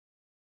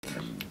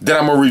that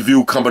I'm gonna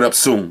review coming up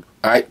soon.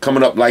 All right,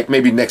 coming up like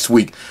maybe next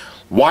week.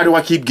 Why do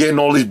I keep getting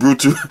all these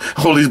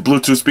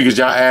Bluetooth speakers?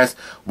 Y'all ask.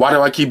 Why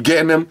do I keep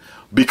getting them?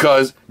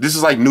 Because this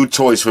is like new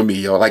toys for me,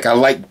 yo. Like I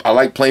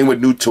like playing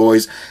with new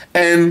toys,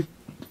 and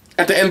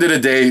at the end of the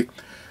day,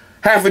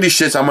 half of these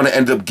shits I'm gonna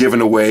end up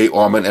giving away,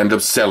 or I'm gonna end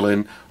up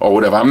selling, or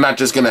whatever. I'm not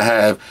just gonna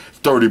have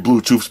 30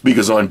 Bluetooth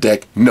speakers on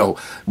deck. No.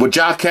 What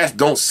y'all cats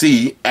don't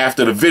see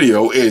after the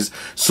video is,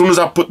 as soon as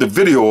I put the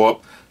video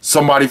up,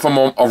 somebody from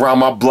around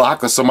my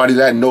block or somebody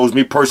that knows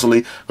me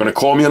personally gonna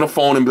call me on the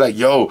phone and be like,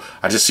 yo,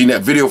 I just seen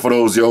that video for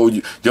those,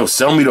 yo,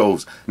 sell me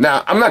those.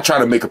 Now, I'm not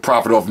trying to make a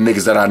profit off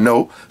niggas that I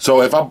know.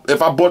 So if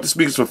I bought the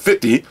speakers for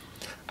 50,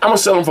 I'm gonna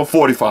sell them for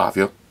 45,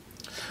 yo.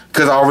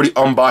 Cause I already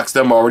unboxed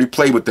them, I already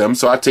played with them,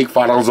 so I take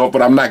 $5 off,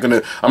 but I'm not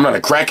a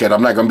crackhead.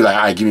 I'm not gonna be like,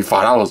 all right, give me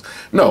 $5.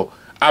 No,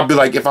 I'll be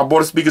like, if I bought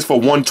the speakers for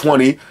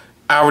 120,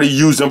 I already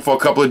used them for a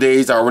couple of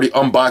days, I already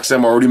unboxed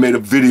them, I already made a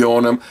video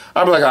on them,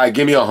 I'll be like, all right,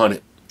 give me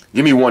 100.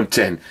 Give me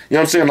 110. You know what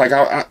I'm saying? Like,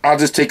 I'll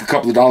just take a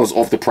couple of dollars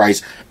off the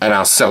price and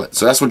I'll sell it.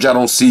 So that's what y'all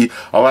don't see.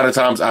 A lot of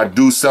times I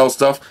do sell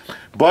stuff.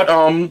 But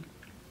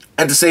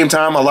at the same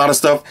time, a lot of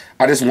stuff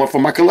I just want for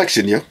my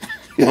collection, yeah.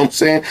 You know what I'm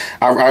saying?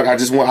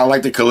 I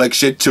like to collect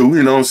shit too,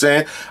 you know what I'm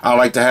saying? I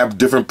like to have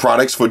different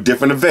products for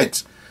different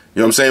events. You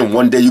know what I'm saying?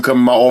 One day you come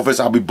in my office,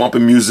 I'll be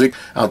bumping music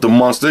out the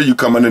Monster. You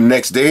come in the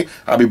next day,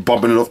 I'll be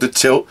bumping it off the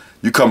Tilt.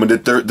 You come in the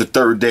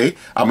third day,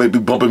 I may be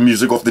bumping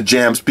music off the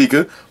Jam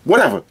speaker.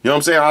 Whatever. You know what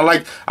I'm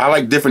saying? I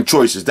like different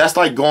choices. That's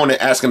like going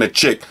and asking a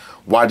chick,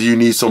 why do you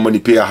need so many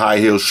pair of high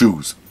heel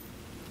shoes?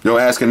 You know,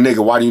 ask a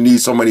nigga, why do you need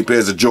so many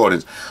pairs of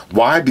Jordans?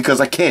 Why? Because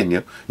I can, yeah.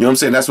 You know what I'm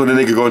saying? That's what a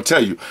nigga gonna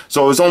tell you.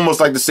 So it's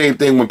almost like the same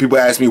thing when people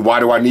ask me, why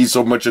do I need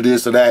so much of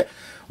this or that?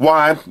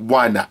 Why?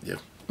 Why not, yeah?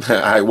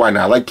 Why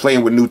not? I like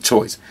playing with new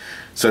toys.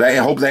 So I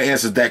hope that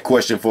answers that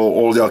question for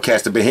all y'all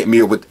cats that been hitting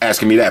me up with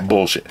asking me that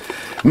bullshit.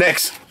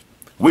 Next,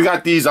 we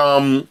got these,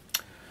 what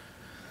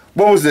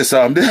was this?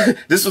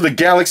 This was the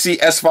Galaxy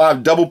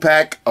S5 double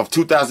pack of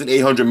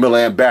 2,800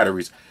 milliamp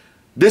batteries.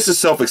 This is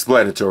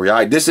self-explanatory, all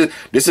right? This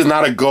is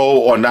not a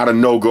go or not a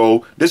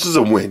no-go. This is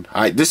a win,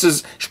 all right? This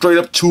is straight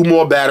up 2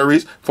 more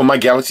batteries for my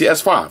Galaxy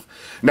S5.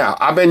 Now,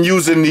 I've been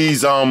using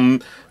these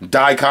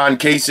Dicon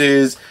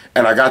cases,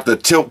 and I got the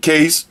tilt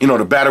case, you know,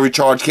 the battery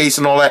charge case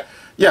and all that.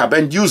 Yeah, I've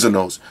been using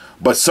those.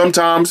 But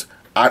sometimes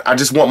I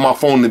just want my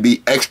phone to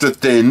be extra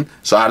thin,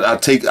 so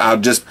I'll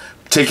just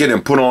take it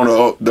and put on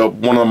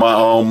one of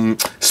my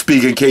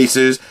speaking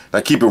cases.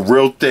 I keep it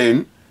real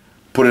thin.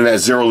 Put in that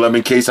 0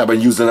 lemon case. I've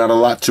been using that a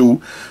lot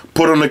too.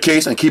 Put on the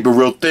case and keep it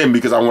real thin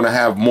because I want to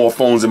have more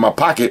phones in my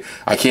pocket.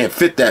 I can't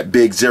fit that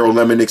big 0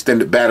 lemon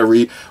extended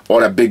battery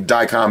or that big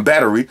Dicon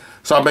battery.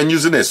 So I've been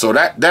using this. So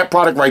that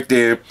product right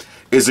there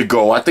is a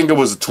go. I think it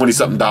was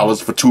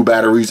 $20-something for 2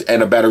 batteries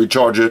and a battery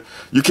charger.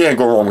 You can't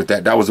go wrong with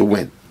that. That was a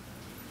win.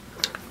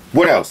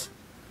 What else?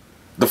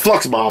 The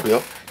Flux Mob,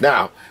 yo.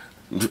 Now,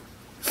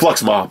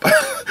 Flux Mob.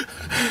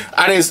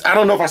 I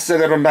don't know if I said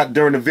that or not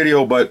during the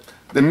video, but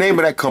the name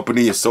of that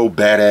company is so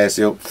badass,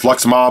 yo.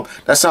 Flux Mob.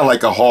 That sounds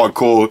like a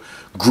hardcore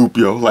group,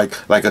 yo. Like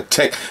a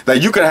tech.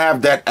 Like you could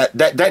have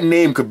that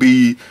name could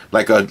be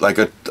like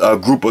a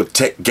group of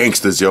tech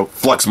gangsters, yo.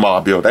 Flux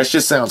Mob, yo. That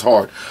shit sounds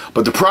hard.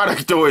 But the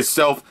product though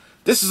itself,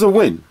 this is a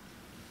win.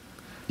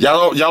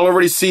 Y'all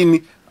already seen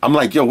me. I'm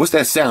like, yo, what's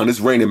that sound? It's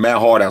raining mad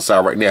hard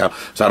outside right now.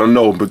 So I don't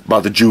know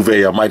about the Juve.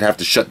 I might have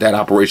to shut that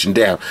operation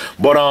down.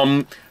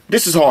 But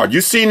this is hard.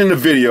 You seen in the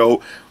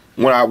video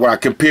when I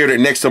compared it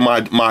next to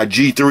my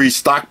G3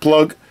 stock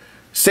plug,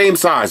 same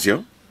size,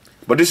 yo.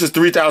 But this is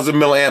 3,000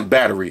 milliamp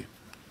battery.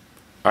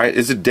 All right,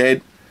 is it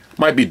dead?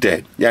 Might be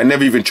dead. Yeah, I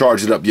never even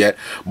charged it up yet.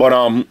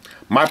 But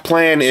my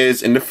plan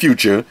is in the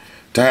future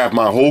to have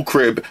my whole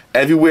crib,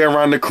 everywhere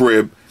around the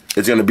crib,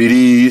 it's gonna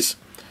be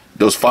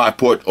those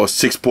 5-port or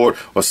 6-port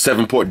or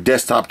 7-port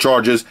desktop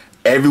chargers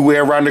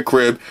everywhere around the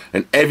crib,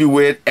 and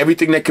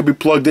everything that could be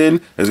plugged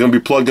in is gonna be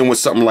plugged in with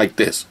something like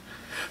this.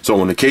 So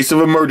in the case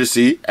of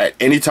emergency, at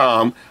any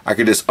time, I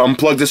can just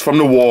unplug this from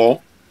the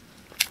wall,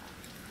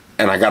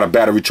 and I got a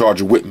battery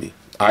charger with me.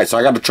 All right, so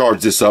I got to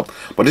charge this up,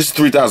 but this is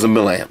 3,000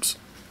 milliamps.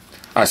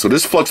 All right, so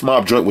this Flux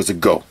Mob joint was a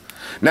go.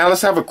 Now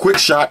let's have a quick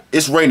shot.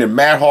 It's raining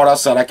mad hard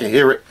outside. I can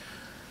hear it.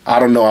 I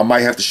don't know. I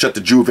might have to shut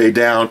the Juve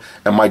down,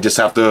 and we might just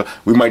have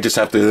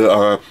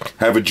to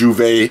have a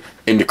Juve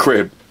in the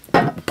crib,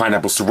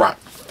 pineapple Ciroc. All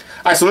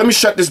right, so let me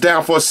shut this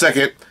down for a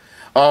second.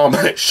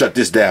 Shut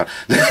this down.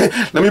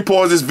 Let me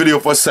pause this video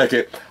for a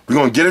second. We're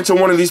gonna get into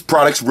one of these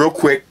products real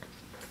quick.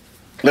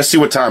 Let's see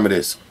what time it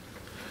is.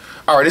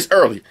 All right, it's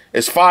early.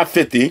 It's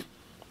 5:50.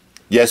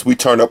 Yes, we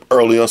turn up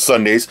early on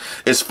Sundays.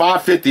 It's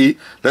 5:50.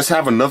 Let's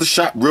have another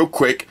shot real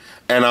quick,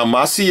 and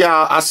I see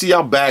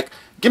y'all back.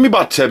 Give me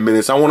about 10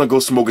 minutes. I want to go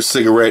smoke a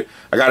cigarette.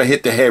 I gotta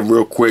hit the head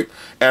real quick,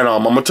 and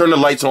I'm gonna turn the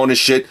lights on and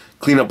shit.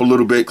 Clean up a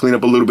little bit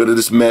of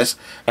this mess,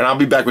 and I'll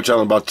be back with y'all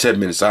in about 10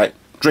 minutes. All right,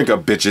 drink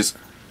up, bitches.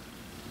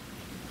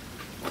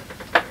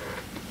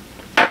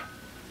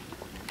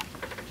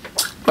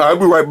 I'll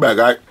be right back,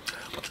 all right?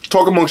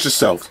 Talk amongst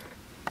yourselves.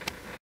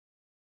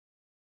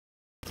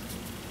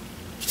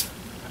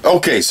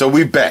 Okay, so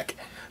we back.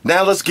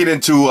 Now let's get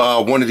into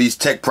one of these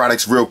tech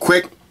products real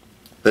quick.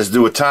 Let's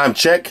do a time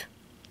check.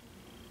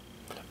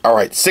 All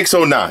right,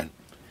 6:09.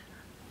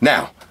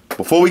 Now,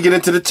 before we get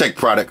into the tech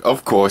product,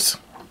 of course,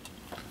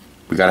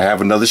 we gotta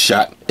have another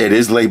shot. It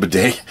is Labor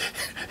Day.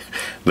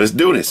 Let's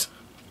do this.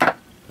 All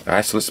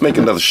right, so let's make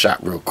another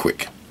shot real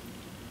quick.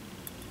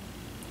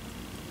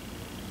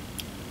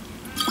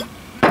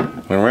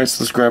 All right,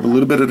 so let's grab a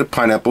little bit of the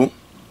pineapple.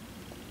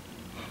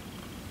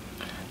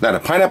 Now, the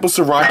pineapple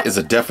Ciroc is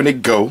a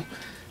definite go.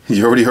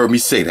 You already heard me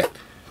say that.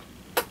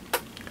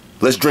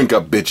 Let's drink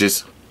up,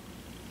 bitches.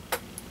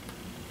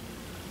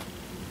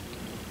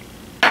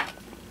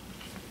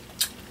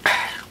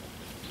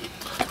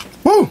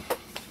 Woo!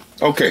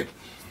 Okay.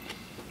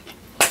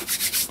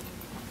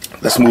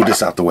 Let's move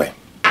this out the way.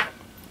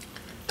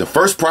 The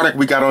first product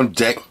we got on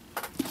deck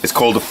is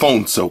called the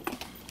phone soap.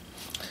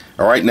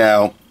 All right,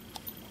 now,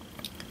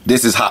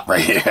 this is hot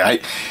right here,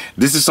 right?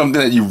 This is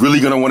something that you're really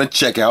going to want to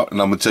check out,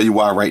 and I'm going to tell you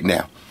why right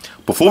now.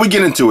 Before we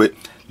get into it,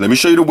 let me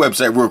show you the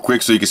website real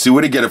quick so you can see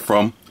where to get it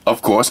from.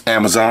 Of course,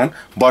 Amazon.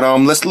 But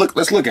let's look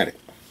at it.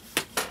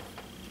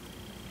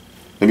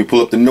 Let me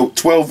pull up the Note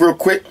 12 real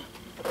quick.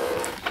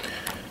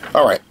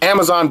 All right,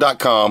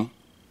 Amazon.com.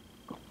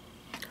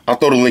 I'll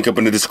throw the link up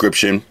in the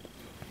description.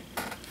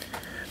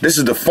 This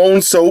is the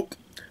phone soap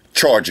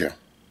charger.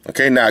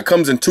 Okay, now it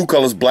comes in two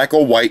colors, black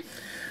or white.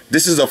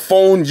 This is a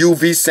phone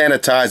UV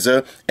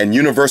sanitizer and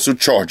universal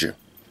charger.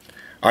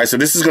 All right, so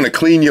this is going to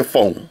clean your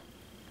phone.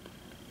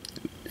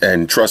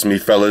 And trust me,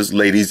 fellas,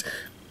 ladies,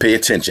 pay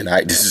attention. All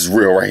right, this is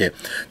real right here.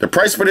 The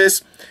price for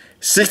this,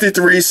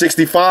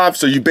 $63.65.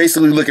 So you're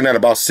basically looking at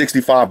about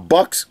 65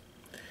 bucks.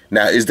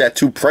 Now, is that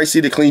too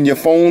pricey to clean your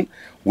phone?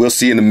 We'll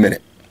see in a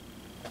minute.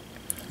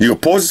 You can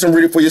pause this and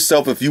read it for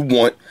yourself if you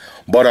want.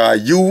 But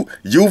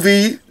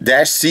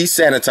UV-C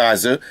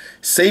sanitizer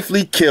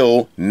safely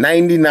kill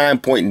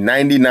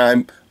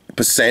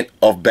 99.99%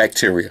 of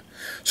bacteria.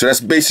 So that's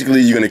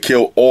basically you're going to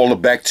kill all the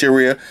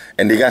bacteria,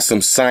 and they got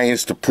some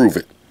science to prove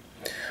it.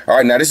 All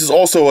right, now this is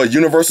also a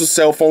universal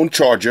cell phone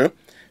charger,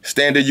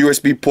 standard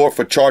USB port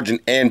for charging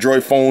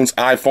Android phones,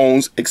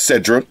 iPhones,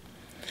 etc.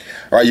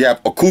 All right, you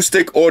have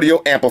acoustic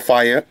audio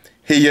amplifier,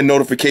 hear your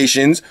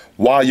notifications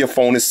while your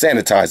phone is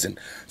sanitizing.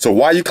 So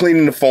while you're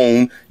cleaning the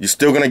phone, you're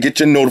still going to get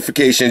your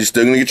notifications, you're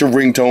still going to get your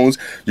ringtones.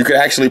 You can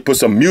actually put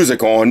some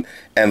music on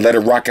and let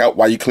it rock out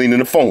while you're cleaning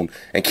the phone.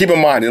 And keep in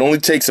mind, it only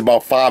takes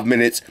about 5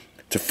 minutes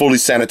to fully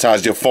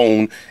sanitize your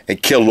phone and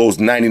kill those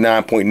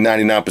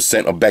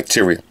 99.99% of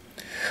bacteria.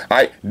 All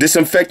right,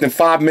 disinfect in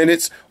 5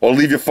 minutes or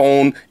leave your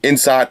phone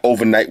inside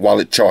overnight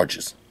while it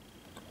charges.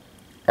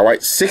 All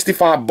right,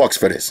 65 bucks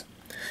for this.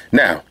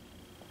 Now,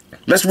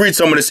 let's read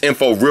some of this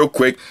info real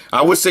quick.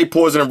 I would say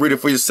pause it and read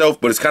it for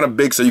yourself, but it's kind of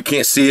big so you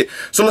can't see it.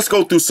 So let's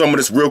go through some of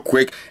this real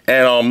quick.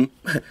 And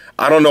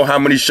I don't know how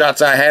many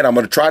shots I had. I'm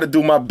going to try to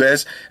do my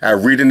best at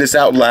reading this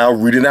out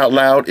loud. Reading out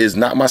loud is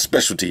not my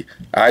specialty.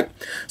 All right,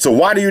 so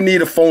why do you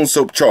need a phone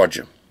soap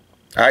charger?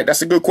 All right,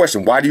 that's a good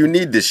question. Why do you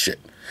need this shit?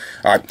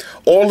 All right,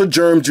 all the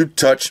germs you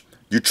touch,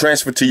 you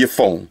transfer to your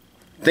phone.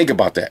 Think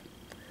about that.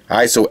 All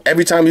right, so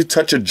every time you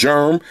touch a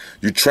germ,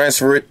 you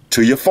transfer it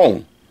to your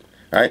phone.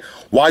 All right,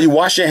 while you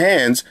wash your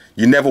hands,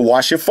 you never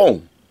wash your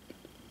phone.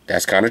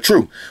 That's kind of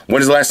true.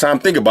 When is the last time,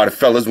 think about it,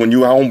 fellas, when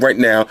you're at home right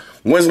now,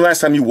 when's the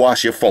last time you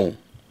wash your phone?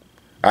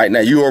 All right,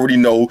 now you already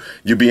know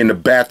you'll be in the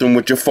bathroom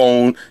with your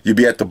phone. You'll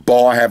be at the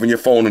bar having your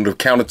phone on the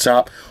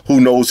countertop. Who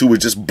knows who was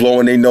just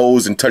blowing their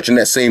nose and touching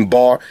that same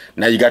bar.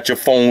 Now you got your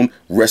phone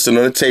resting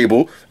on the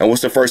table. And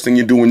what's the first thing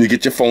you do when you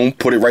get your phone?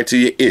 Put it right to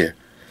your ear.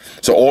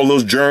 So all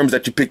those germs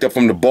that you picked up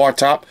from the bar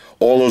top,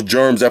 all those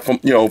germs that from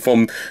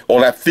all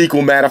that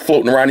fecal matter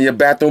floating around in your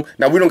bathroom.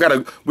 Now we don't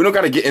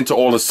gotta get into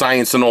all the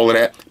science and all of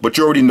that, but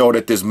you already know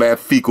that there's mad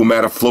fecal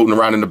matter floating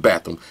around in the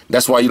bathroom.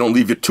 That's why you don't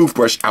leave your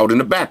toothbrush out in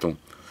the bathroom.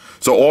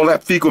 So all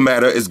that fecal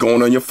matter is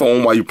going on your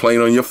phone while you're playing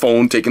on your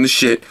phone, taking the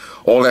shit.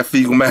 All that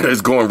fecal matter is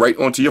going right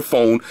onto your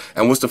phone.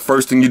 And what's the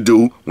first thing you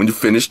do when you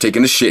finish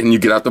taking the shit and you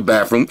get out the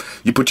bathroom?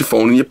 You put your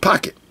phone in your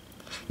pocket.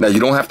 Now, you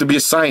don't have to be a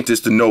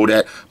scientist to know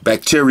that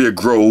bacteria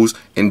grows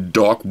in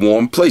dark,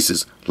 warm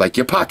places like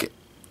your pocket.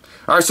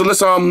 All right, so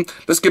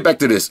let's get back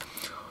to this.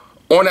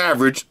 On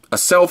average, a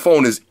cell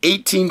phone is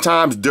 18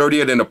 times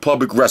dirtier than a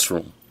public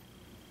restroom.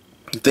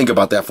 Think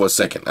about that for a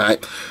second, all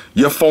right?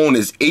 Your phone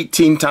is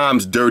 18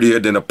 times dirtier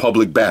than a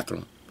public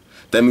bathroom.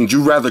 That means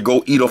you'd rather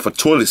go eat off a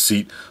toilet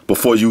seat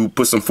before you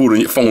put some food on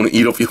your phone and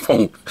eat off your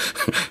phone.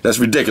 That's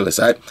ridiculous,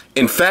 all right?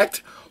 In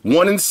fact,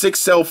 1 in 6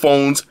 cell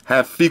phones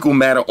have fecal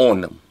matter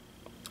on them.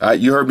 All right,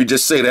 you heard me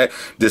just say that.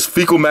 There's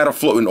fecal matter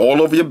floating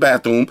all over your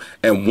bathroom,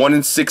 and 1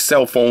 in 6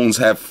 cell phones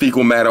have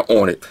fecal matter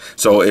on it.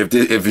 So if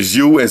it's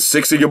you and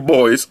 6 of your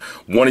boys,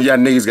 one of y'all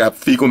niggas got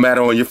fecal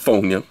matter on your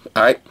phone, yeah?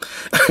 All right?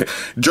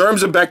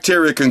 Germs and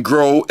bacteria can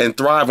grow and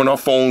thrive on our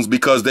phones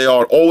because they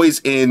are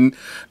always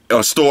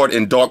stored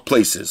in dark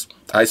places.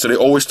 All right, so they're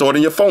always stored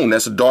in your phone.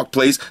 That's a dark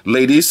place.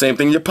 Ladies, same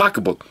thing in your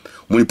pocketbook.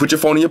 When you put your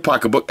phone in your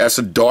pocketbook, that's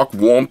a dark,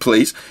 warm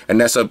place, and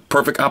that's a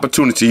perfect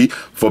opportunity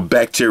for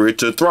bacteria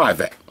to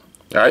thrive at.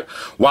 Alright?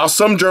 While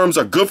some germs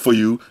are good for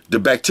you, the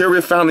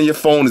bacteria found in your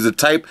phone is the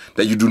type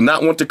that you do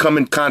not want to come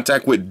in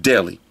contact with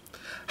daily.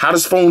 How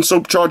does Phone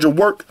Soap Charger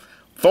work?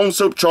 Phone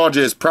Soap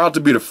Charger is proud to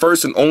be the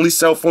first and only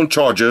cell phone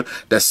charger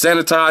that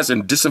sanitizes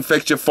and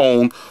disinfects your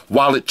phone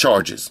while it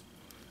charges.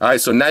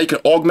 Alright, so now you can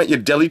augment your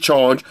daily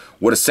charge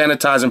with a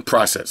sanitizing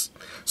process.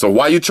 So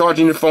while you're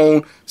charging your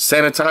phone,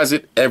 sanitize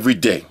it every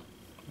day.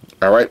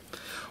 Alright?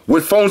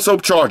 With Phone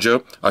Soap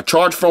Charger, a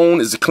charged phone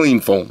is a clean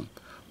phone.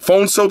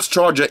 Phone Soap's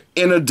charger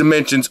inner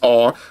dimensions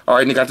are,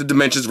 alright, and they got the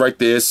dimensions right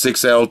there,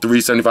 6L,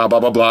 375, blah,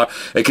 blah, blah.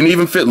 It can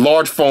even fit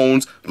large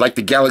phones like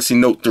the Galaxy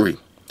Note 3.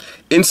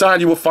 Inside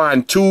you will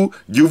find 2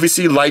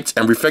 UVC lights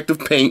and reflective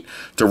paint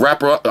to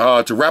wrap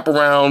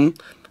around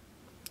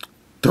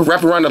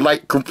the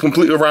light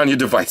completely around your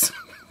device.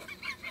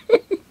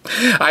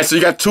 Alright, so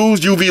you got 2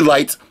 UV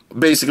lights,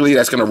 basically,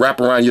 that's going to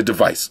wrap around your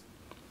device.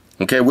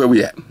 Okay, where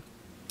we at?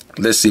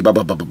 Let's see, blah,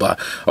 blah, blah, blah, blah.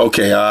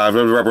 Okay,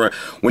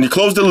 when you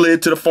close the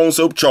lid to the Phone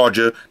Soap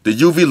Charger, the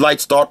UV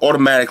lights start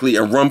automatically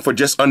and run for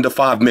just under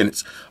 5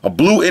 minutes. A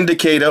blue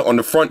indicator on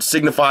the front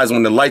signifies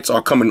when the lights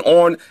are coming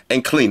on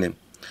and cleaning.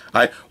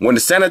 Alright, when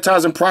the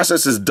sanitizing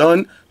process is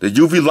done, the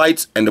UV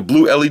lights and the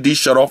blue LED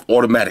shut off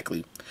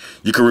automatically.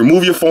 You can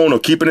remove your phone or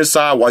keep it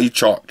inside while you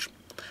charge.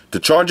 To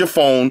charge your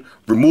phone,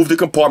 remove the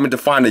compartment to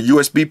find a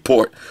USB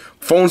port.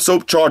 Phone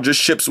Soap Charger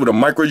ships with a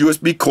micro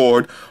USB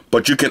cord,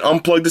 but you can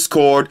unplug this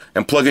cord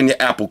and plug in your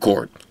Apple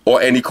cord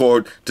or any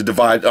cord to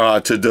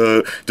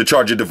to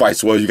charge your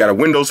device. Well, you got a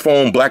Windows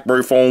phone,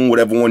 BlackBerry phone,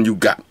 whatever one you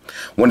got.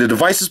 When the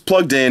device is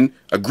plugged in,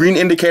 a green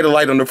indicator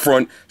light on the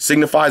front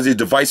signifies the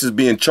device is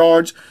being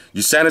charged.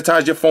 You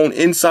sanitize your phone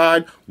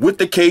inside with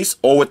the case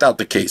or without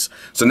the case.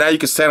 So now you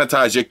can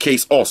sanitize your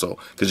case also,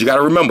 because you got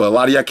to remember, a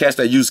lot of y'all cats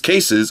that use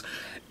cases,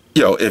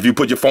 if you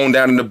put your phone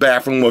down in the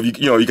bathroom, or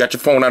you got your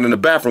phone out in the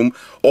bathroom,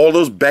 all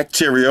those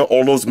bacteria,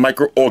 all those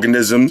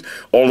microorganisms,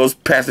 all those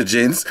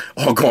pathogens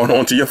are going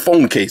onto your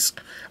phone case.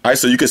 All right,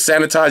 so you can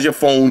sanitize your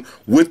phone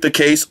with the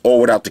case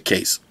or without the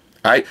case.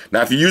 All right,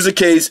 now if you use a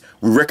case,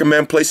 we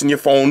recommend placing your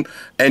phone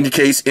and your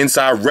case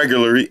inside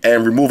regularly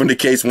and removing the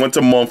case once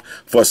a month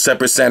for a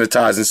separate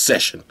sanitizing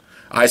session.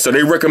 All right, so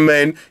they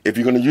recommend, if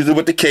you're going to use it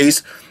with the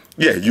case,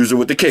 use it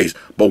with the case.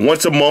 But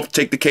once a month,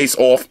 take the case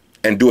off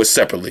and do it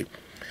separately.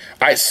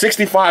 All right,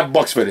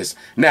 $65 for this.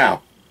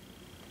 Now,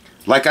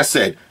 like I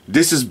said,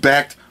 this is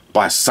backed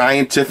by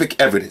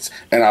scientific evidence.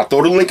 And I'll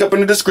throw the link up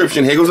in the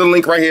description. Here goes a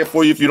link right here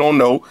for you if you don't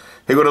know.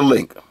 Here goes the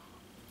link.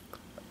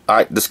 All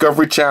right,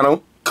 Discovery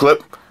Channel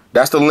clip.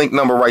 That's the link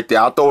number right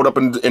there. I'll throw it up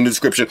in the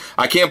description.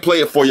 I can't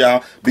play it for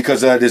y'all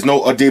because there's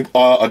no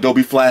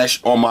Adobe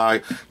Flash on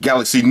my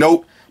Galaxy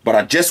Note. But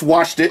I just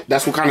watched it.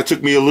 That's what kind of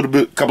took me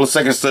a couple of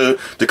seconds to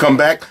come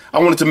back. I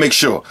wanted to make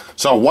sure.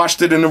 So I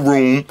watched it in the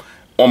room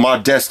on my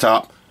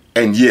desktop.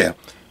 And yeah,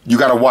 you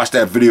got to watch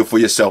that video for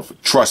yourself.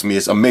 Trust me,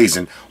 it's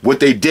amazing. What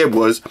they did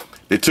was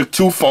they took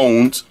 2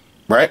 phones,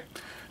 right?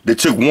 They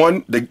took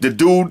one. The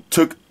dude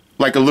took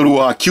like a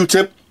little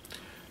Q-tip.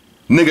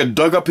 Nigga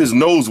dug up his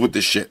nose with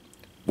this shit.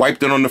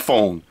 Wiped it on the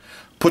phone.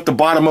 Put the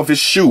bottom of his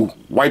shoe.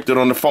 Wiped it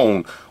on the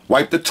phone.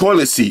 Wiped the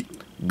toilet seat.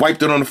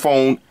 Wiped it on the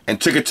phone and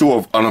took it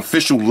to an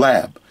official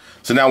lab.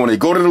 So now when they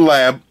go to the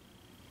lab,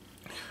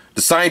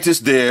 the scientists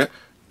there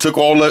took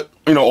all the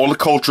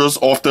cultures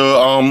off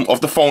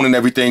the phone and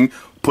everything,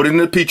 put it in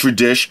a petri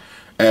dish,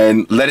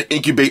 and let it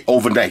incubate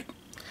overnight.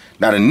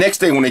 Now the next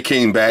day when they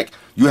came back,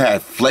 you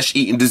had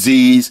flesh-eating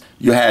disease,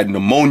 you had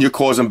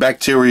pneumonia-causing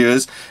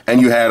bacterias, and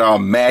you had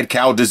mad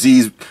cow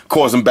disease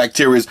causing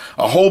bacterias.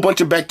 A whole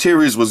bunch of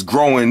bacterias was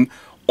growing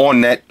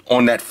on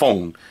that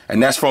phone,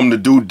 and that's from the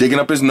dude digging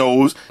up his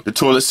nose, the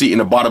toilet seat,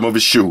 and the bottom of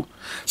his shoe.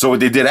 So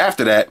what they did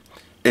after that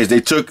is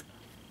they took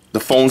the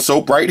phone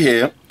soap right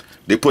here.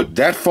 They put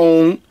that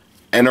phone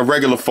and a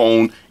regular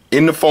phone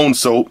in the phone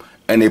soap,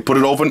 and they put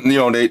it over,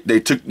 they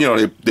took,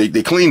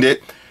 they cleaned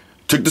it,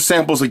 took the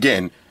samples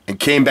again, and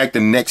came back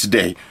the next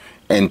day.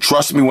 And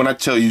trust me when I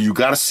tell you, you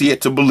got to see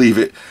it to believe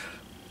it.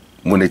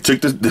 When they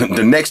took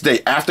the next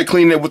day, after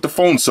cleaning it with the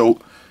phone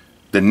soap,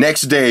 the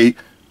next day,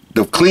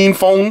 the clean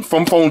phone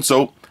from phone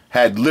soap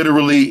had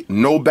literally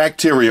no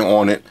bacteria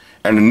on it,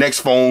 and the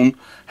next phone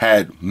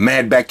had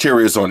mad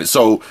bacteria on it.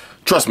 So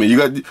trust me,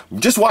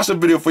 just watch the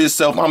video for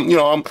yourself. I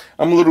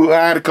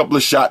had a couple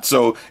of shots,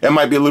 so it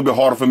might be a little bit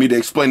harder for me to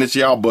explain it to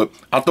y'all, but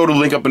I'll throw the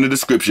link up in the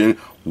description.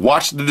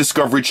 Watch the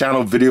Discovery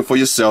Channel video for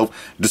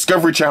yourself.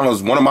 Discovery Channel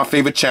is one of my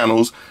favorite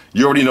channels.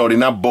 You already know they're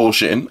not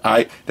bullshitting, all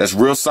right? That's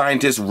real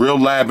scientists, real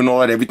lab and all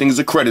that. Everything is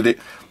accredited.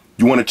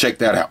 You want to check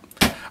that out.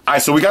 All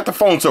right, so we got the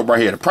phone soap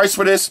right here. The price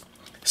for this,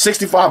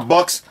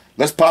 $65.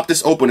 Let's pop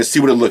this open and see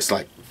what it looks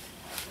like.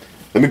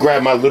 Let me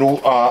grab my little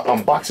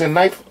unboxing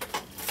knife.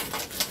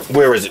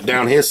 Where is it?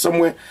 Down here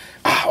somewhere?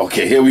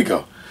 Okay, here we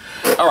go.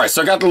 All right,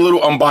 so I got the little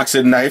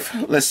unboxing knife.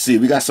 Let's see.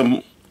 We got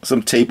some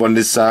tape on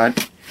this side.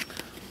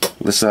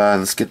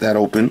 Let's get that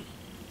open.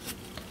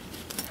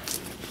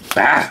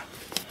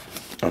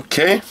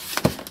 Okay.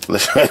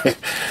 Let's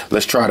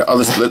try the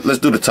other. Let's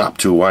do the top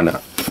two. Why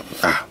not?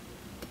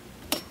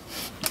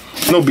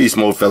 No beast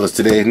mode, fellas,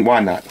 today.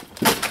 Why not?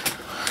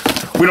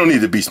 We don't need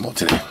the beast mode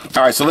today.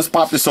 All right, so let's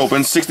pop this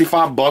open.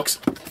 65 bucks.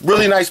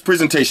 Really nice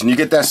presentation. You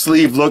get that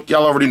sleeve look.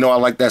 Y'all already know I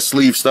like that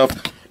sleeve stuff.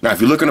 Now,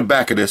 if you look in the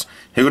back of this,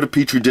 here go the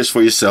Petri dish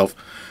for yourself.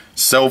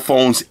 Cell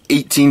phones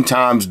 18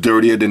 times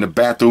dirtier than the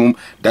bathroom.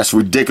 That's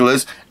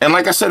ridiculous. And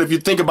like I said, if you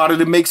think about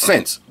it, it makes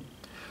sense.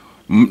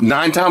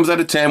 9 times out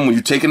of 10, when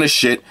you're taking a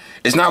shit,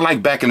 it's not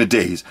like back in the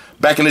days.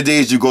 Back in the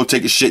days, you go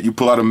take a shit, you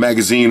pull out a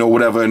magazine or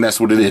whatever, and that's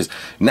what it is.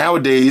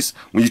 Nowadays,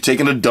 when you're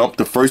taking a dump,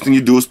 the first thing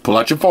you do is pull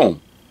out your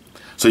phone.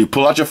 So you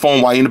pull out your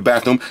phone while you're in the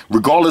bathroom,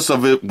 regardless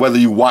of it, whether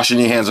you're washing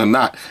your hands or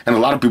not. And a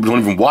lot of people don't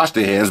even wash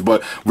their hands,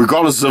 but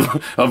regardless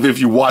of if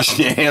you wash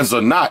your hands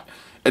or not,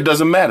 it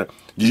doesn't matter.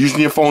 You're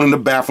using your phone in the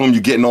bathroom,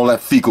 you're getting all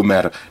that fecal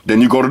matter.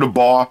 Then you go to the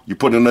bar, you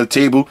put it on the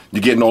table,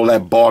 you're getting all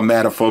that bar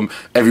matter from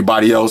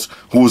everybody else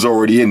who was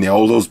already in there.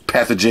 All those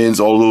pathogens,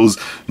 all those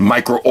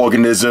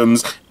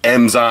microorganisms,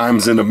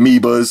 enzymes and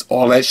amoebas,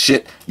 all that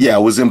shit. Yeah, I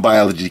was in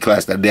biology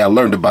class that day. I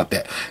learned about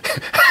that.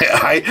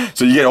 Alright?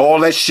 So you get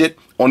all that shit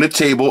on the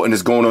table and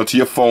it's going onto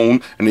your phone,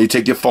 and then you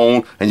take your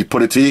phone and you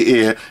put it to your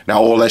ear.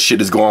 Now all that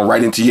shit is going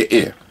right into your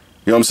ear.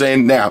 You know what I'm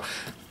saying? Now,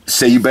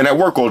 say you've been at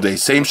work all day.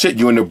 Same shit.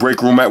 You in the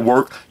break room at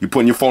work. You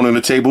putting your phone on the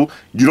table.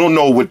 You don't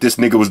know what this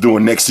nigga was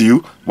doing next to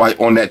you right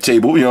on that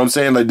table. You know what I'm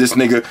saying? Like this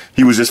nigga,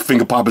 he was just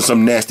finger popping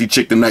some nasty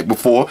chick the night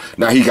before.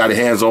 Now he got his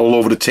hands all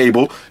over the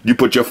table. You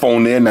put your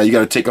phone there. Now you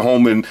got to take it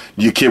home and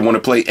your kid want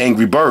to play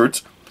Angry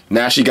Birds.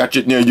 Now she got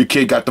your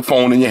kid got the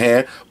phone in your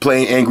hand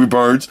playing Angry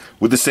Birds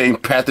with the same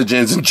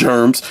pathogens and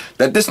germs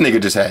that this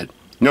nigga just had. You know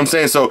what I'm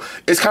saying? So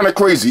it's kind of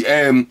crazy.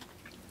 And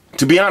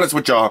to be honest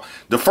with y'all,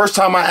 the first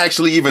time I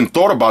actually even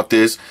thought about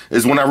this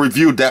is when I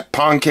reviewed that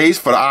Pong case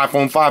for the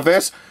iPhone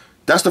 5S.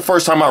 That's the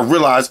first time I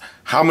realized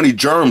how many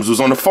germs was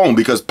on the phone,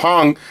 because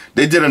Pong,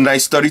 they did a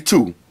nice study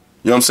too.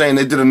 You know what I'm saying?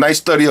 They did a nice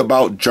study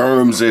about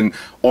germs and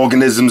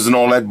organisms and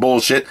all that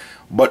bullshit.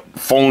 But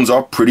phones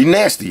are pretty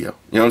nasty. You know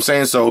what I'm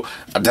saying? So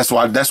that's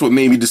what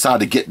made me decide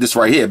to get this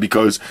right here,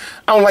 because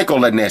I don't like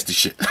all that nasty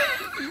shit.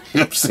 You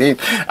know what I'm saying?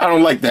 I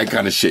don't like that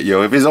kind of shit,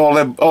 yo. If it's all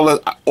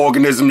that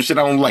organism shit,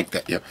 I don't like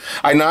that, yo.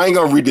 I ain't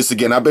gonna read this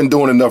again. I've been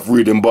doing enough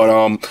reading, but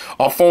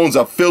our phones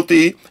are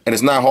filthy, and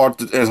it's not hard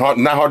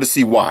to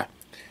see why.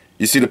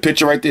 You see the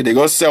picture right there? They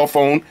go cell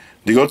phone,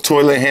 they go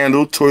toilet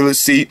handle, toilet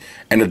seat,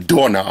 and a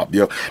doorknob,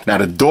 yo. Now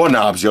the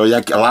doorknobs, yo,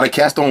 a lot of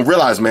cats don't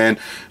realize, man,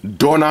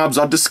 doorknobs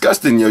are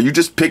disgusting, yo. You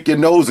just pick your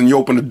nose and you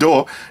open the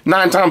door.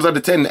 9 times out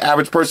of 10, the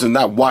average person is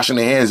not washing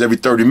their hands every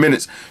 30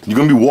 minutes. You're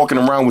gonna be walking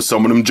around with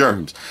some of them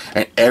germs.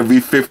 And every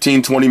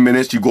 15, 20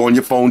 minutes, you go on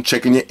your phone,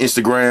 checking your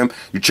Instagram,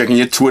 you're checking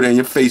your Twitter and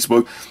your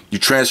Facebook, you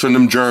transferring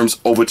them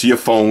germs over to your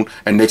phone,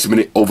 and next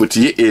minute over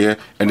to your ear,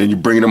 and then you're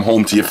bringing them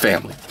home to your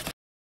family.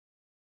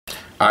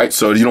 Alright,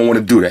 so you don't want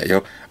to do that, yo.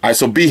 Alright,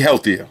 so be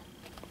healthier.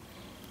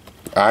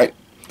 Alright?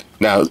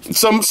 Now,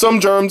 some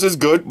germs is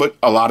good, but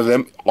a lot of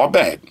them are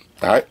bad.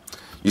 Alright?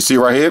 You see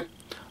right here?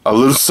 A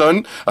little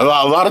sun. A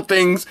lot of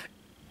things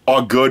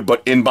are good,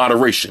 but in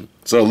moderation.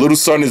 So a little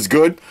sun is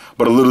good,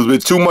 but a little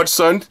bit too much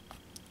sun,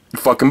 you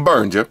fucking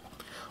burned, yo.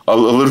 A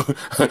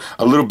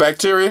little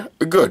bacteria,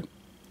 good.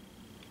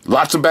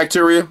 Lots of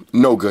bacteria,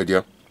 no good,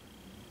 yo.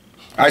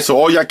 Alright, so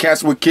all y'all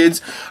cats with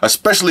kids,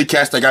 especially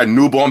cats that got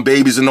newborn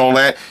babies and all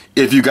that,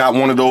 if you got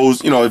one of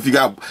those, you know,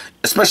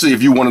 especially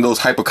if you one of those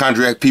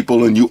hypochondriac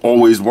people and you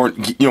always weren't,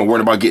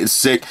 worried about getting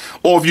sick,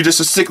 or if you're just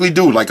a sickly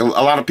dude, like a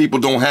lot of people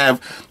don't have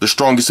the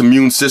strongest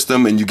immune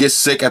system and you get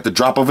sick at the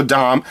drop of a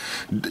dime,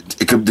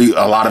 it could be,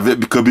 a lot of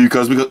it could be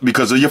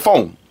because of your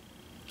phone.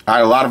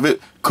 Alright, a lot of it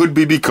could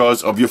be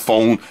because of your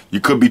phone. You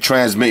could be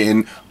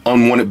transmitting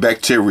unwanted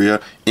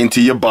bacteria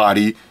into your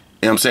body.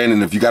 You know what I'm saying?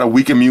 And if you got a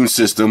weak immune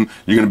system,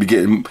 you're going to be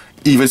getting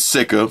even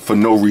sicker for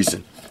no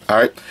reason. All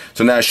right?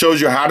 So now it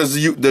shows you how does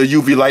the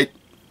UV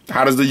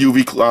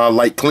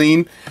light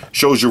clean.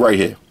 Shows you right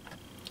here.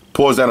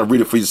 Pause that and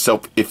read it for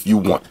yourself if you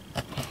want.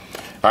 All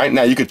right?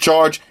 Now you can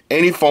charge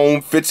any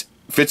phone, fits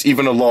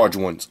even the large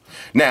ones.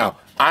 Now,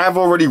 I've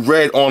already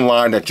read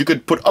online that you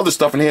could put other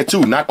stuff in here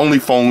too. Not only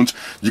phones,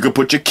 you could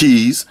put your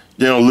keys.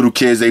 You know, little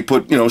kids, they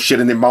put,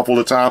 shit in their mouth all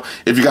the time.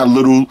 If you got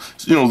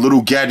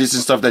little gadgets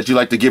and stuff that you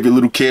like to give your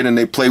little kid and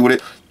they play with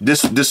it,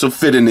 this will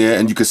fit in there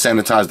and you can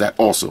sanitize that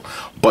also.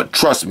 But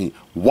trust me,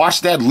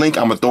 watch that link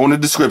I'm going to throw in the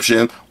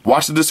description.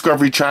 Watch the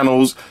Discovery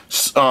Channel's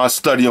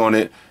study on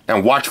it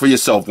and watch for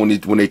yourself. When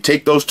they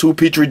take those 2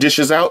 Petri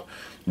dishes out,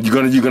 you're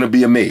gonna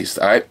be amazed,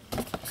 all right?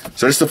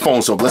 So this is the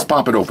phone soap. Let's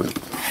pop it open.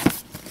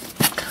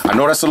 I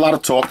know that's a lot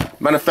of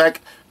talk. Matter of fact,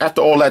 after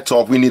all that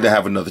talk, we need to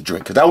have another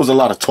drink, because that was a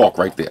lot of talk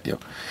right there, yo.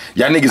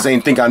 Y'all niggas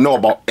ain't think I know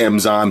about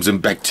enzymes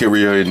and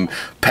bacteria and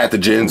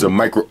pathogens and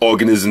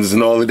microorganisms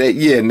and all of that.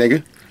 Yeah,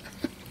 nigga.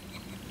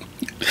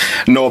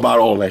 Know about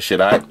all that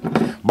shit, all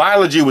right?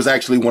 Biology was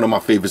actually one of my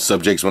favorite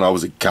subjects when I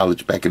was in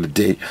college back in the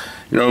day.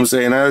 You know what I'm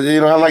saying?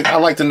 I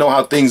like to know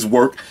how things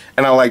work,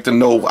 and I like to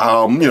know,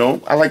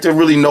 I like to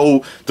really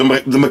know the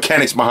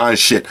mechanics behind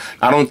shit.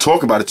 I don't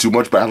talk about it too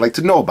much, but I like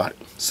to know about it.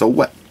 So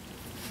what?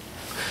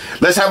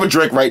 Let's have a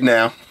drink right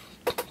now.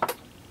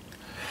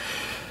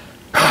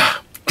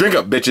 Drink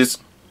up, bitches.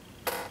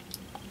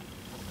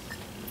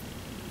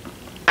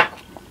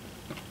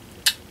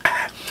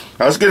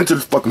 Now let's get into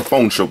this fucking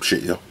phone soap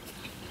shit, yo.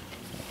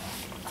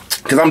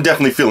 Because I'm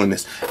definitely feeling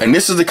this. And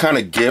this is the kind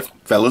of gift,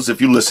 fellas, if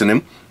you're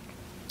listening,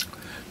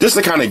 this is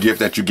the kind of gift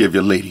that you give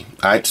your lady,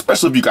 all right?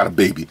 Especially if you got a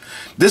baby.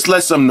 This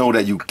lets them know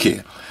that you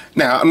care.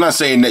 Now, I'm not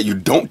saying that you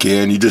don't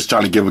care and you're just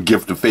trying to give a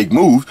gift to fake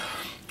move.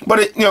 But,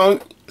 it, you know,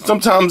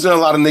 sometimes a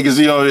lot of niggas,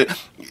 you know,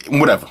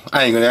 whatever.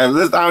 I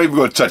don't even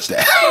gonna touch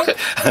that.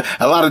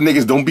 A lot of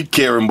niggas don't be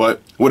caring, but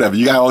whatever.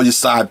 You got all your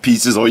side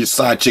pieces, all your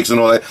side chicks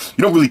and all that.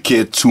 You don't really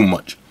care too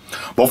much.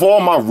 But for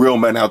all my real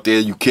men out there,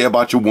 you care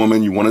about your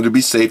woman, you want her to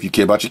be safe, you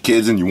care about your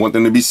kids and you want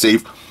them to be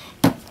safe.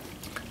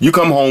 You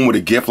come home with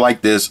a gift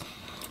like this.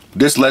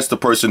 This lets the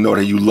person know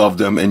that you love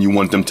them and you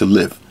want them to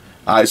live.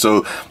 Alright,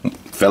 so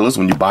fellas,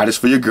 when you buy this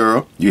for your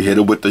girl, you hit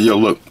her with the, yo,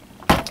 look,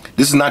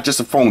 this is not just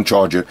a phone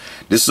charger.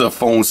 This is a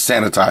phone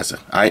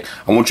sanitizer. Alright,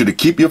 I want you to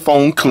keep your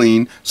phone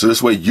clean so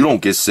this way you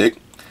don't get sick.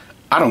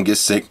 I don't get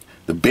sick.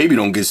 The baby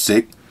don't get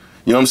sick.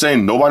 You know what I'm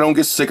saying? Nobody don't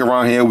get sick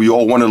around here. We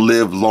all want to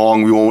live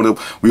long. We all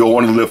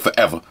want to live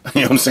forever.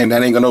 You know what I'm saying?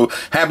 That ain't gonna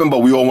happen, but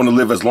we all want to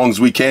live as long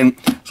as we can.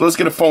 So let's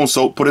get a phone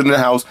soap, put it in the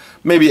house.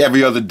 Maybe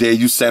every other day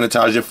you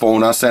sanitize your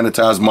phone. I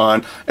sanitize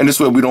mine. And this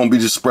way we don't be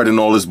just spreading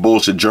all this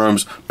bullshit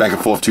germs back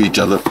and forth to each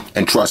other.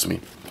 And trust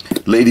me,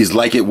 ladies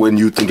like it when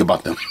you think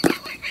about them.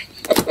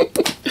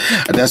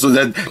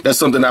 That's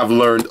something I've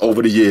learned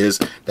over the years,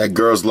 that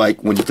girls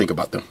like when you think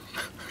about them.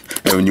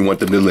 And when you want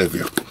them to live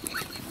here.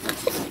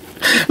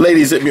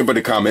 Ladies, hit me up in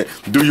the comment.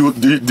 Do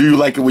you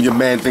like it when your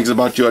man thinks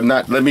about you or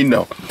not? Let me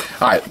know.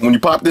 Alright, when you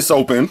pop this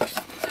open,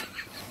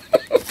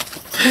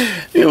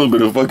 a little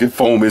bit of fucking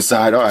foam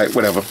inside. Alright,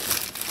 whatever.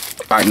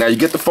 Alright, now you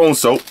get the phone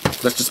soap.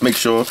 Let's just make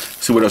sure,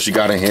 see what else you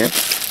got in here.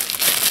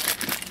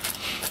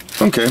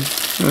 Okay,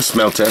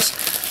 smell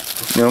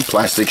test. You know,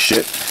 plastic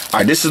shit.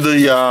 Alright, this is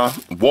the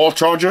wall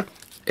charger.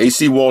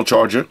 AC wall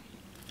charger.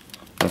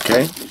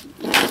 Okay.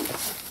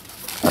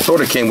 I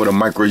thought it came with a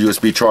micro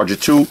USB charger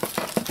too.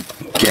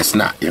 Guess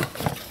not, yeah.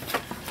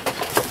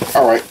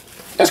 Alright,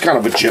 that's kind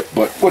of a chip,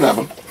 but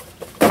whatever.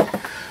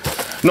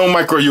 No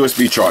micro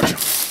USB charger.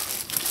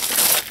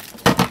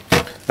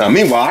 Now,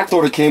 meanwhile, I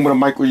thought it came with a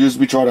micro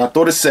USB charger. I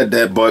thought it said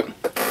that, but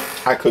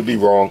I could be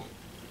wrong.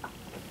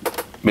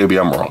 Maybe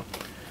I'm wrong.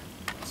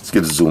 Let's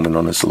get a zoom in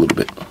on this a little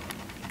bit.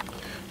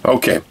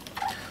 Okay,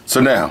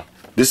 so now,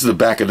 this is the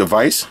back of the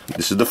device.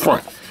 This is the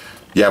front.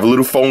 You have a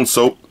little phone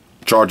soap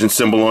charging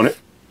symbol on it.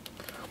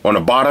 On the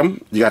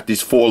bottom, you got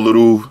these 4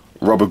 little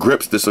rubber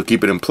grips. This will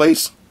keep it in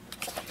place.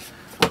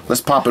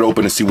 Let's pop it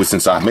open and see what's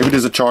inside. Maybe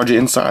there's a charger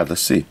inside.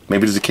 Let's see.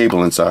 Maybe there's a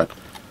cable inside.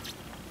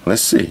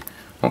 Let's see.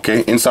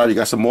 Okay, inside you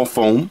got some more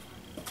foam.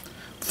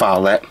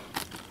 File that.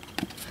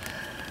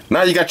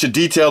 Now you got your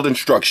detailed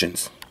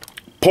instructions.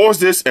 Pause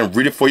this and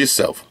read it for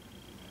yourself.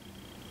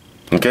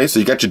 Okay, so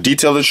you got your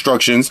detailed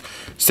instructions.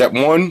 Step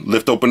 1,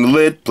 lift open the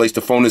lid, place the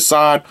phone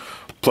inside,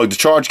 plug the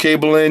charge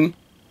cable in,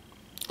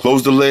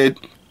 close the lid,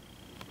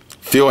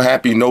 feel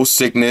happy, no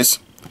sickness,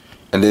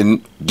 and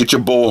then get your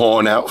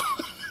bullhorn out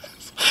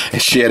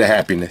and share the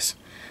happiness.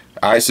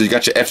 Alright, so you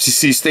got your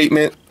FCC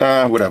statement,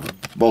 whatever,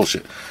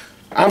 bullshit.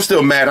 I'm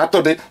still mad. I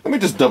thought let me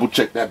just double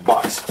check that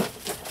box.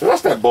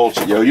 That's that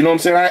bullshit, yo. You know what I'm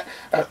saying?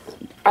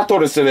 I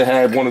thought it said it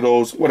had one of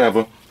those,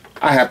 whatever.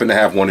 I happen to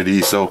have one of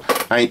these, so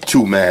I ain't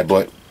too mad,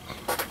 but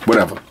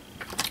whatever.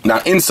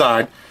 Now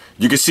inside,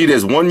 you can see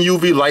there's one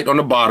UV light on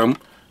the bottom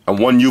and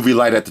one UV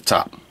light at the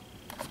top.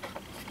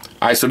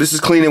 Alright, so this is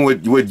cleaning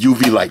with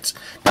UV lights.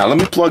 Now let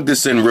me plug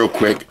this in real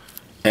quick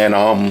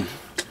and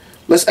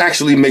let's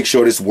actually make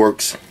sure this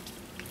works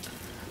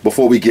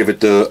before we give it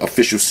the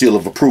official seal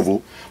of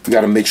approval. We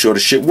gotta make sure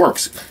the shit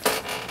works,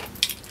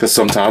 because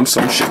sometimes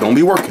some shit don't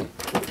be working.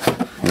 You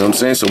know what I'm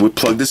saying? So we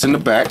plug this in the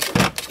back,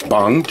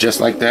 bong, just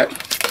like that.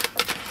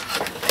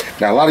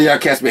 Now a lot of y'all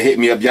cats been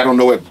hitting me up. Y'all don't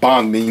know what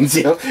bong means,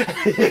 you know?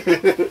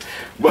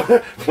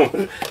 But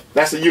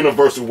that's a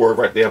universal word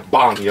right there,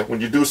 bong. You know?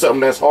 When you do something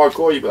that's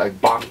hardcore, you be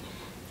like bong.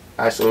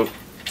 Alright, so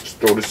just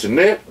throw this in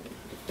there.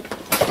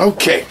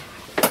 Okay.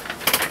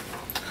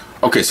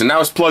 Okay, so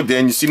now it's plugged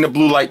in. You seen the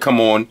blue light come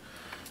on.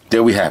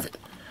 There we have it.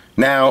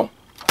 Now,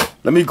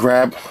 let me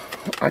grab,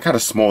 I got a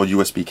small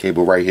USB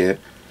cable right here.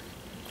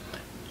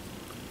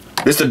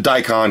 This is a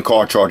Dicon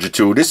car charger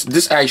too.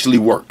 This actually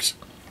works.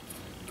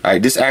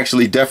 Alright, this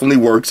actually definitely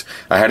works.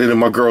 I had it in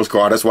my girl's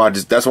car. That's why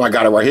I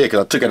got it right here,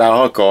 because I took it out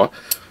of her car.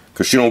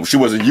 Because she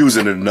wasn't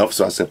using it enough,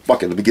 so I said,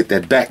 fuck it, let me get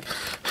that back.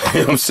 You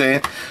know what I'm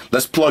saying?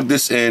 Let's plug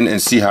this in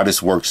and see how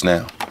this works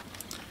now.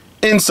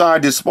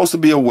 Inside, there's supposed to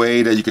be a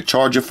way that you could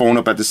charge your phone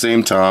up at the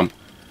same time.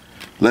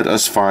 Let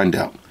us find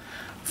out.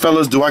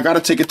 Fellas, do I gotta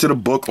take it to the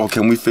book, or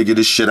can we figure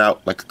this shit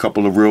out like a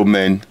couple of real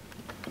men?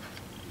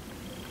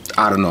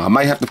 I don't know. I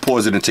might have to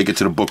pause it and take it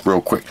to the book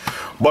real quick.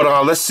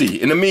 But let's see.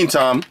 In the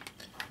meantime,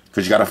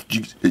 because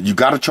you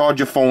gotta charge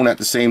your phone at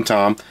the same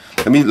time.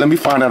 Let me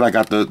find out I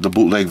got the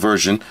bootleg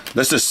version.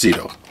 Let's just see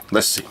though.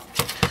 Let's see.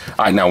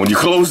 Alright, now when you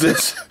close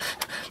this,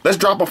 let's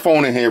drop a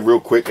phone in here real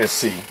quick and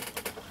see.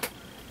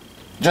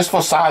 Just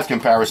for size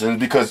comparisons,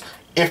 because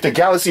if the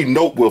Galaxy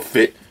Note will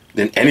fit,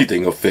 then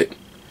anything will fit. You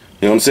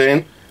know what I'm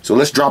saying? So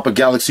let's drop a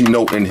Galaxy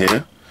Note in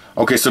here.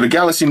 Okay, so the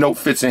Galaxy Note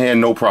fits in here,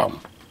 no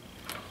problem.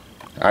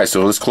 All right,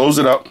 so let's close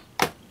it up.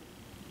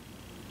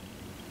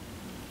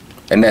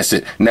 And that's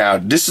it. Now,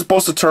 this is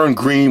supposed to turn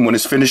green when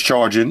it's finished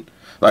charging.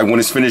 Like when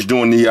it's finished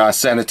doing the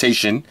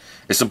sanitation,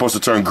 it's supposed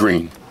to turn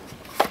green.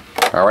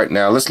 All right,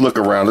 now let's look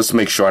around. Let's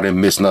make sure I didn't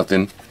miss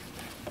nothing.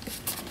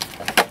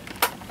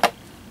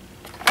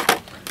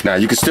 Now,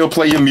 you can still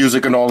play your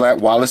music and all that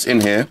while it's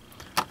in here.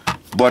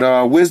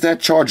 But where's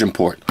that charging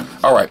port?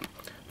 All right,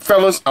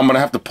 fellas, I'm going to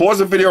have to pause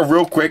the video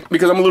real quick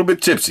because I'm a little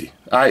bit tipsy.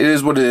 All right, it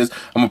is what it is.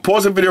 I'm going to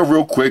pause the video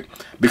real quick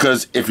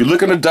because if you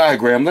look at the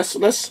diagram, let's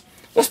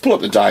pull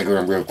up the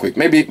diagram real quick.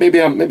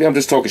 Maybe I'm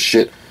just talking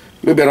shit.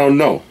 Maybe I don't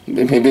know.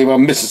 Maybe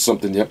I'm missing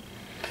something. Yep.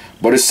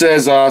 But it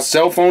says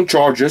cell phone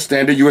charger,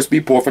 standard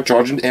USB port for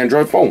charging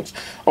Android phones.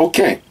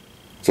 Okay.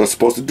 So it's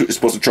supposed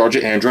to charge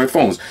your Android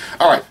phones.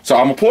 All right. So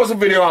I'm gonna pause the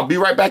video. I'll be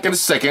right back in a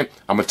second.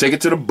 I'm gonna take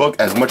it to the book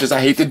as much as I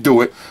hate to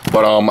do it,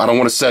 but I don't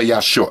want to sell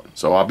y'all short.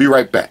 So I'll be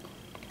right back.